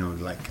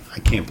 I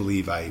can't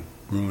believe I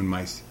ruined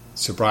my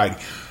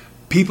sobriety.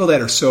 People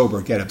that are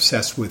sober get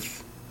obsessed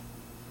with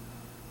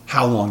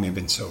how long they've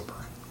been sober.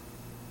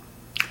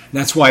 And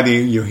that's why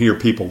you hear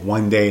people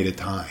one day at a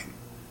time.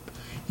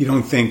 You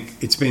don't think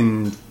it's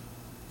been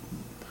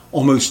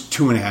almost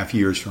 2.5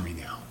 years for me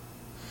now.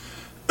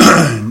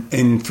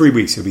 In 3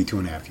 weeks, it'll be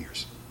 2.5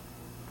 years.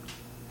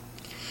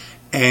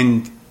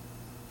 And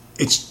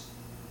it's,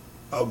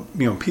 a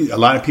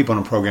lot of people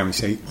on the program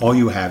say, all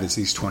you have is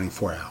these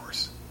 24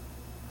 hours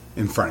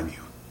in front of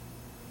you.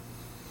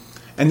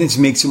 And this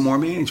makes it more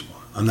manageable.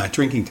 I'm not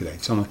drinking today.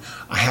 So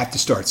I have to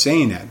start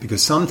saying that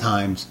because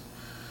sometimes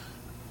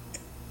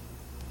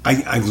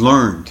I've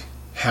learned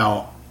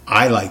how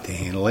I like to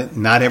handle it.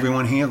 Not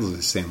everyone handles it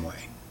the same way.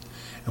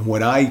 And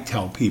what I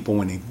tell people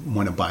when they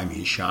want to buy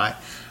me a shot,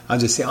 I'll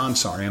just say, I'm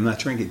sorry, I'm not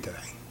drinking today.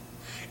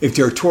 If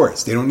they're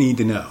tourists, they don't need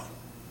to know.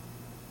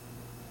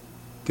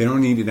 They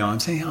don't need to know.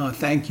 I'm saying, oh,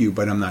 thank you,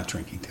 but I'm not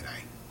drinking today.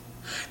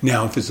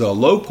 Now, if it's a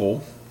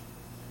local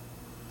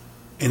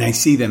and I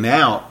see them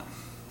out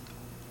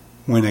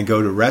when I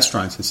go to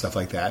restaurants and stuff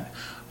like that,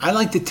 I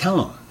like to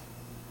tell them.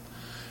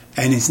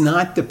 And it's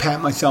not to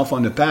pat myself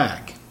on the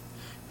back,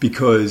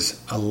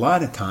 because a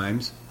lot of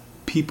times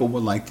people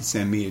would like to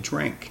send me a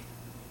drink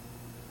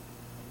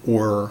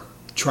or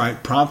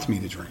prompt me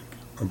to drink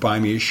or buy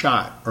me a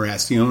shot or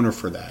ask the owner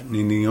for that. And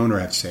then the owner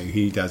has to say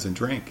he doesn't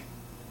drink.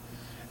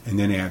 And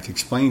then they have to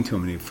explain to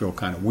him, and they feel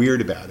kind of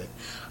weird about it.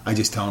 I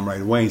just tell them right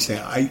away and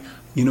say,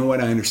 you know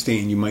what, I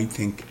understand. You might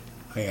think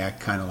I act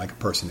kind of like a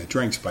person that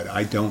drinks, but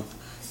I don't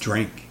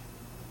drink.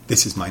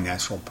 This is my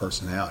natural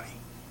personality.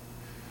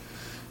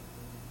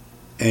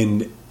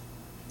 And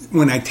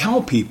when I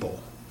tell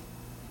people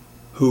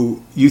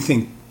who you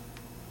think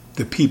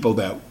the people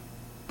that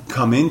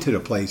come into the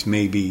place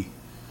may be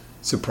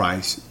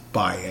surprised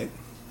by it,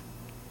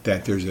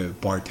 that there's a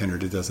bartender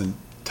that doesn't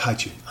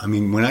touch it. I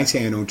mean, when I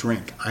say I don't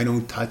drink, I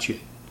don't touch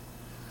it.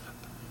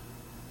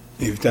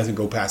 If it doesn't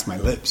go past my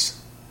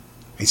lips,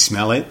 I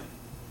smell it.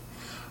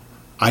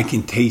 I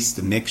can taste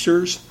the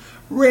mixers.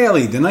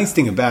 Rarely, the nice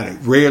thing about it,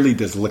 rarely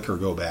does liquor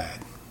go bad.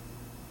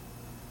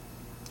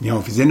 You know,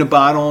 if it's in a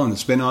bottle and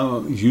it's been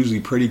on, it's usually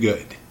pretty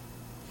good.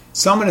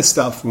 Some of the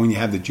stuff, when you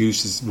have the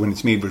juices, when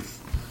it's made with,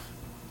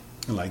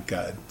 like,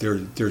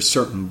 there's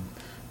certain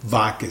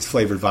vodkas,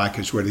 flavored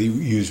vodkas, where they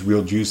use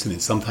real juice in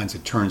it. Sometimes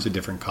it turns a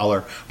different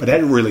color, but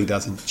that really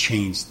doesn't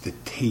change the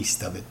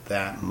taste of it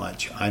that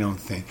much, I don't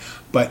think.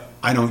 But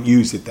I don't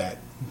use it that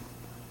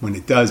when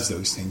it does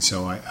those things,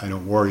 so I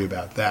don't worry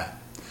about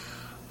that.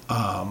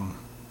 The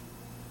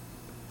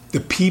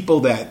people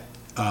that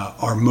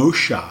are most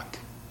shocked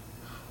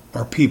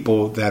are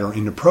people that are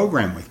in the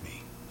program with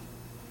me,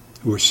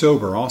 who are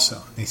sober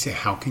also. They say,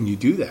 how can you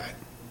do that?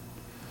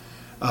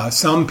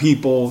 Some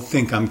people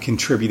think I'm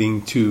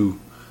contributing to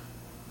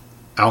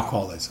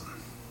alcoholism.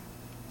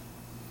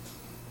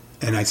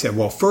 And I said,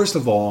 well, first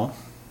of all,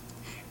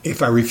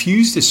 if I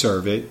refuse to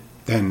serve it,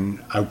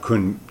 then I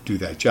couldn't do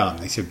that job.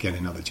 And they said, get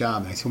another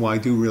job. And I said, well, I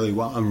do really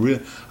well.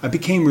 I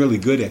became really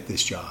good at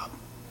this job.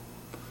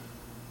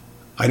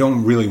 I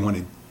don't really want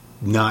to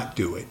not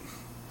do it.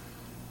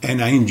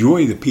 And I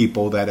enjoy the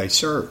people that I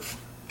serve.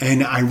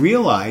 And I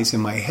realize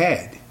in my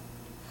head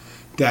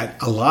that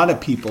a lot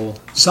of people,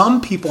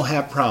 some people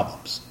have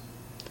problems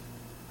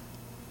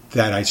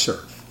that I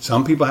serve.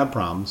 Some people have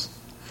problems.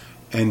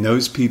 And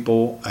those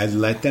people, I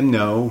let them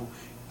know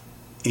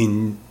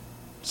in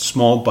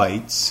small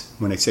bites,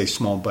 when I say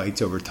small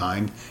bites over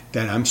time,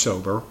 that I'm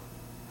sober.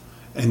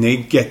 And they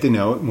get to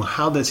know it. Well,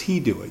 how does he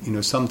do it? You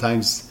know,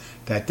 sometimes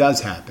that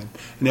does happen.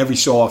 And every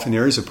so often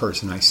there is a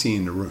person I see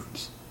in the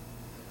rooms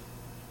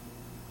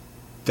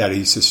that I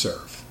used to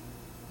serve.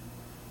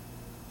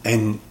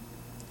 And,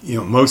 you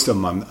know, most of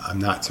them I'm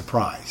not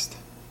surprised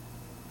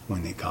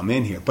when they come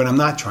in here. But I'm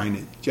not trying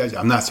to judge.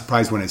 I'm not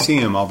surprised when I see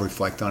them. I'll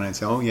reflect on it and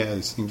say, oh, yeah,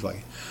 it seems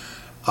like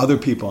other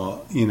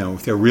people, you know,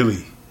 if they're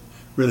really,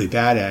 really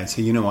bad at it,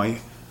 say, you know,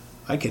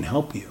 I can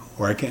help you.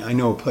 Or I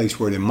know a place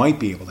where they might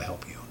be able to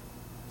help you.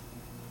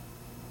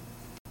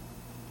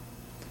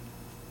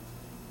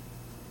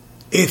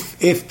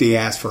 If they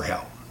ask for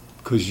help,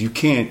 because you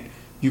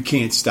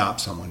can't stop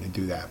someone to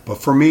do that.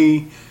 But for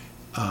me,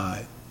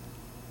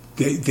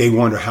 they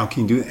wonder, how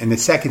can you do it? And the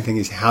second thing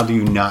is, how do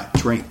you not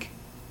drink?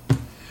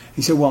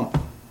 He said, well,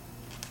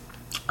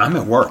 I'm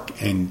at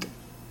work, and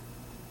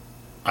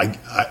I've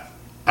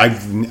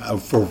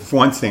for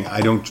one thing, I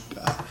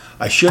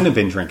shouldn't have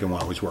been drinking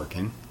while I was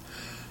working,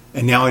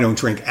 and now I don't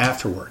drink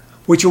after work,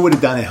 which I would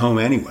have done at home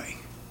anyway.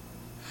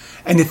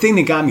 And the thing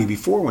that got me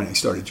before when I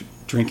started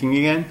drinking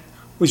again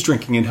was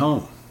drinking at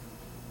home.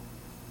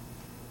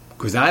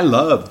 Because I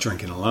love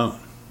drinking alone.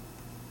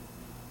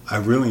 I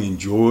really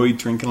enjoy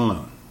drinking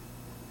alone.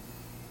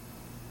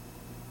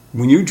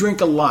 When you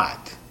drink a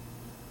lot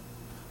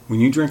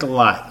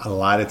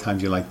of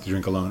times you like to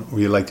drink alone, or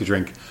you like to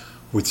drink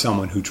with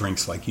someone who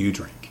drinks like you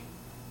drink.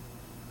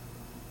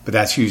 But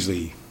that's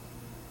usually,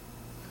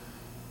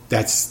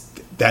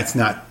 that's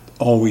not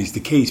always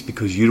the case,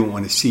 because you don't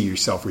want to see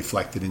yourself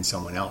reflected in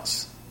someone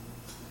else.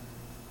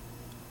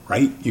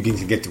 Right? You can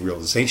get the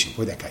realization,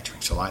 boy, that guy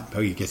drinks a lot.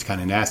 Oh, he gets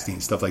kind of nasty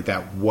and stuff like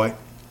that. What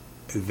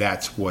the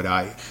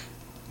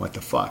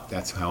fuck?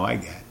 That's how I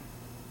get.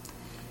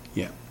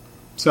 Yeah.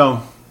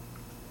 So,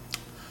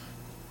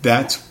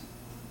 that's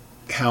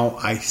how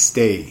I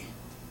stay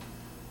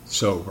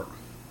sober.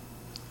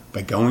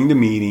 By going to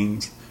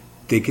meetings,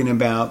 thinking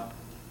about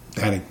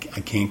that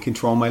I can't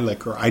control my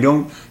liquor.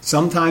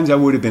 Sometimes I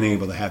would have been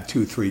able to have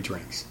 2-3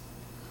 drinks.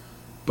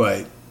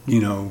 But,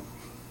 you know,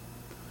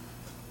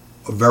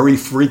 very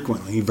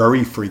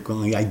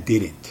frequently, I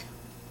didn't.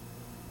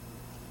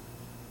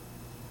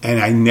 And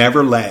I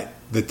never let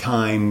the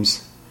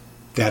times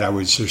that I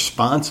was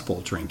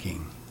responsible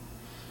drinking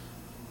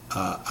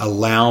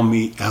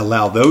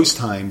allow those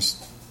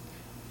times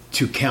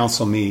to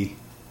counsel me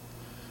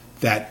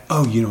that,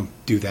 oh, you don't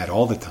do that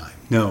all the time.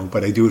 No,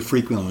 but I do it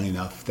frequently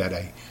enough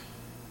that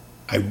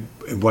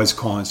it was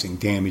causing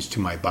damage to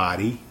my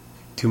body,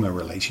 to my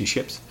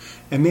relationships.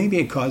 And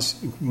maybe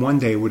one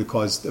day it would have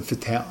caused a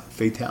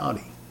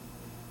fatality.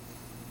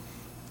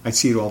 I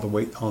see it all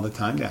the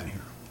time down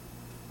here.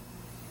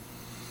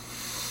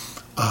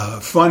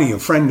 Funny, a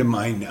friend of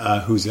mine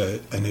who's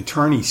an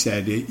attorney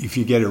said if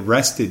you get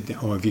arrested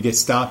or if you get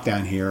stopped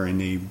down here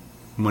and they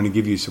want to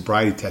give you a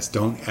sobriety test,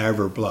 don't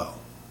ever blow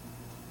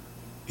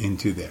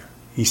into there.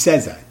 He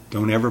says that.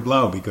 Don't ever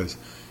blow because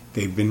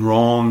they've been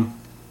wrong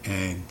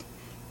and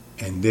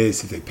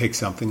this, if they pick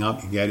something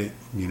up, you get it,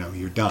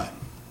 you're done.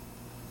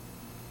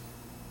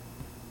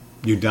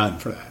 You're done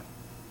for that.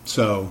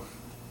 So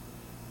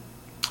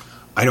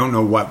I don't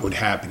know what would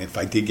happen if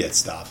I did get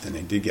stopped and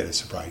I did get a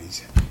sobriety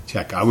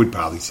check. I would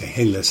probably say,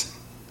 hey, listen,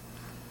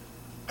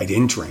 I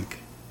didn't drink.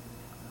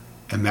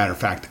 And matter of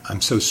fact, I'm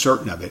so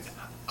certain of it,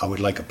 I would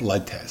like a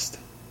blood test.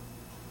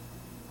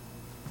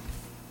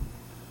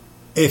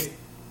 If,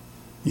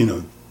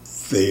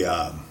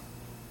 the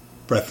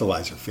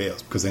breathalyzer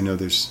fails, because I know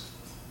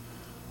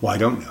I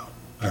don't know.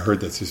 I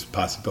heard that there's a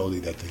possibility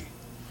that they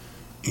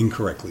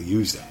incorrectly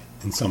use that.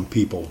 And some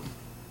people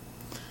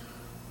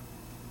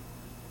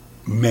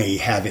may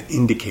have an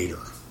indicator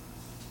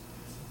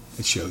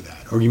that show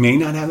that. Or you may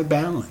not have a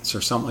balance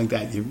or something like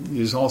that.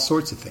 There's all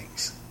sorts of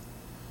things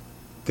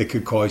that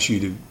could cause you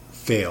to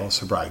fail a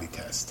sobriety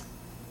test.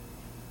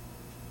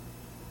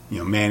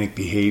 Manic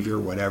behavior,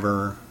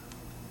 whatever.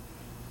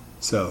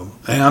 So,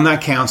 and I'm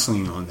not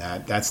counseling on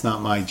that. That's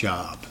not my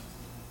job.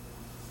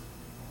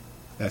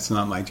 That's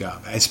not my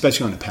job,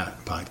 especially on the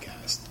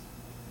podcast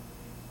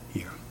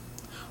here.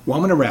 Well,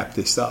 I'm going to wrap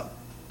this up.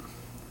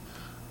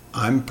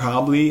 I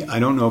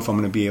don't know if I'm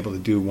going to be able to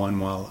do one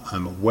while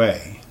I'm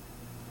away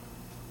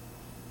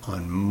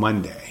on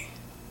Monday.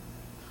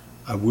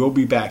 I will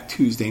be back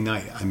Tuesday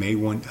night. I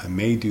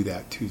may do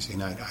that Tuesday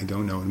night. I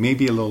don't know. It may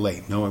be a little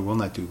late. No, I will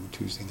not do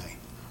Tuesday night.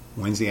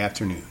 Wednesday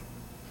afternoon.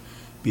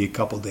 Be a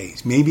couple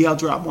days. Maybe I'll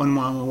drop one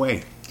while I'm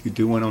away. You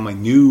do one on my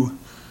new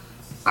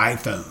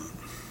iPhone.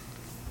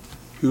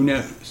 Who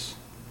knows?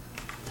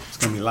 It's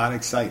going to be a lot of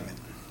excitement.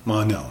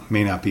 Well, no,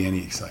 may not be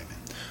any excitement.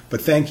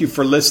 But thank you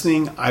for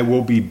listening. I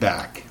will be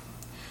back.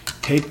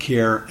 Take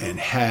care and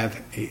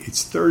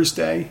it's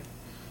Thursday.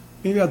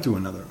 Maybe I'll do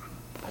another.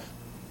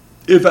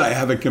 If I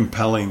have a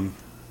compelling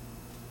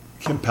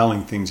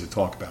things to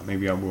talk about,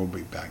 maybe I will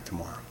be back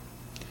tomorrow.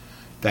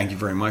 Thank you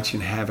very much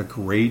and have a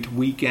great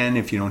weekend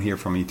if you don't hear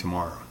from me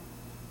tomorrow.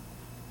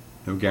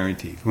 No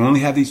guarantee. We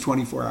only have these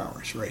 24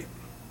 hours, right?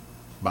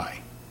 Bye.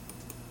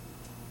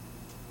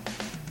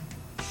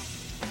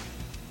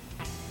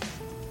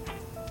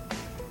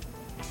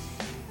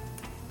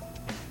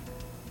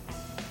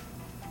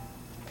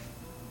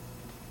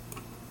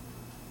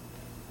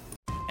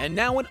 And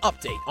now an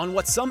update on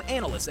what some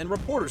analysts and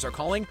reporters are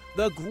calling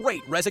the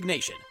Great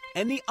Resignation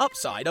and the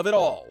upside of it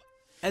all.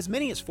 As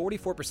many as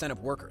 44% of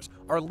workers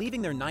are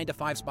leaving their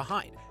 9-to-5s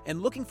behind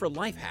and looking for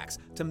life hacks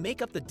to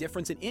make up the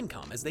difference in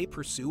income as they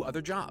pursue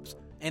other jobs.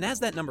 And as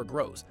that number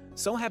grows,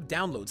 so have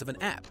downloads of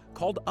an app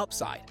called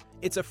Upside.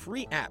 It's a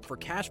free app for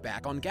cash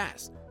back on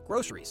gas,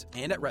 groceries,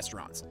 and at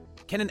restaurants.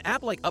 Can an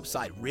app like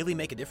Upside really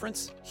make a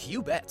difference?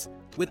 You bet.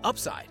 With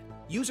Upside,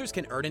 users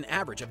can earn an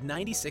average of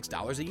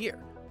 $96 a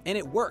year. And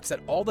it works at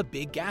all the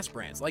big gas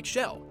brands like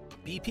Shell,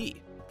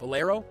 BP,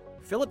 Valero,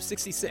 Phillips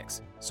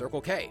 66,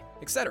 Circle K,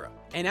 etc.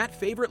 And at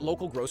favorite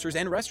local grocers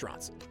and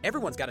restaurants.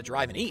 Everyone's got to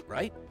drive and eat,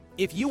 right?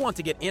 If you want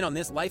to get in on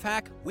this life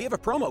hack, we have a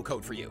promo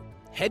code for you.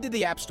 Head to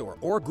the App Store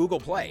or Google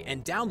Play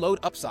and download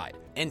Upside.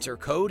 Enter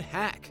code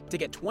HACK to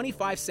get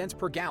 25 cents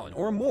per gallon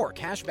or more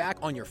cash back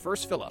on your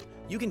first fill-up.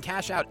 You can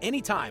cash out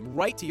anytime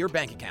right to your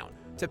bank account,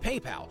 to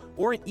PayPal,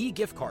 or an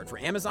e-gift card for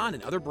Amazon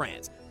and other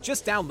brands.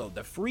 Just download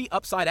the free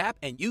Upside app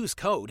and use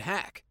code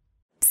HACK.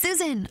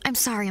 Susan, I'm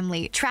sorry I'm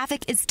late.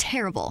 Traffic is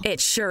terrible. It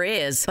sure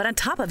is. But on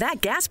top of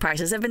that, gas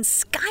prices have been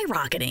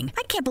skyrocketing.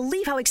 I can't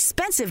believe how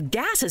expensive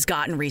gas has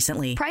gotten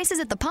recently. Prices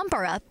at the pump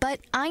are up,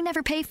 but I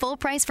never pay full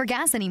price for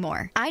gas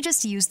anymore. I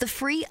just use the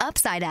free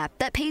Upside app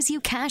that pays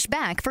you cash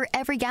back for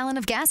every gallon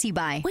of gas you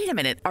buy. Wait a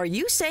minute. Are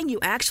you saying you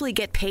actually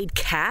get paid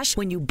cash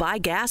when you buy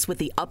gas with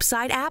the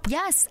Upside app?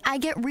 Yes, I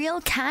get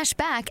real cash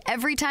back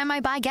every time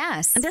I buy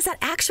gas. And does that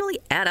actually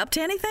add up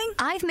to anything?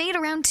 I've made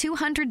around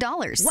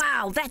 $200.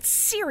 Wow, that's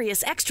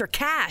serious extra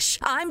cash.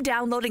 I'm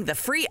downloading the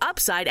free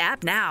Upside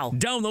app now.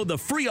 Download the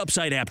free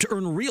Upside app to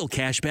earn real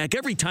cash back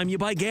every time you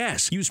buy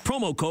gas. Use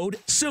promo code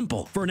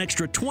SIMPLE for an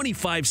extra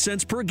 25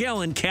 cents per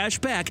gallon cash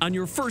back on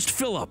your first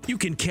fill-up. You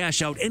can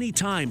cash out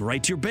anytime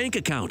right to your bank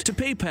account, to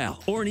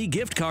PayPal, or an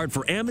e-gift card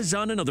for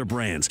Amazon and other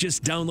brands.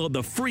 Just download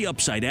the free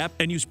Upside app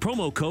and use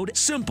promo code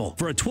SIMPLE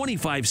for a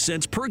 25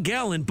 cents per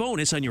gallon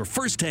bonus on your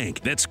first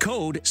tank. That's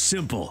code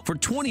SIMPLE for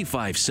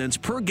 25 cents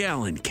per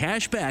gallon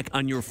cash back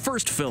on your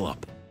first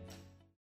fill-up.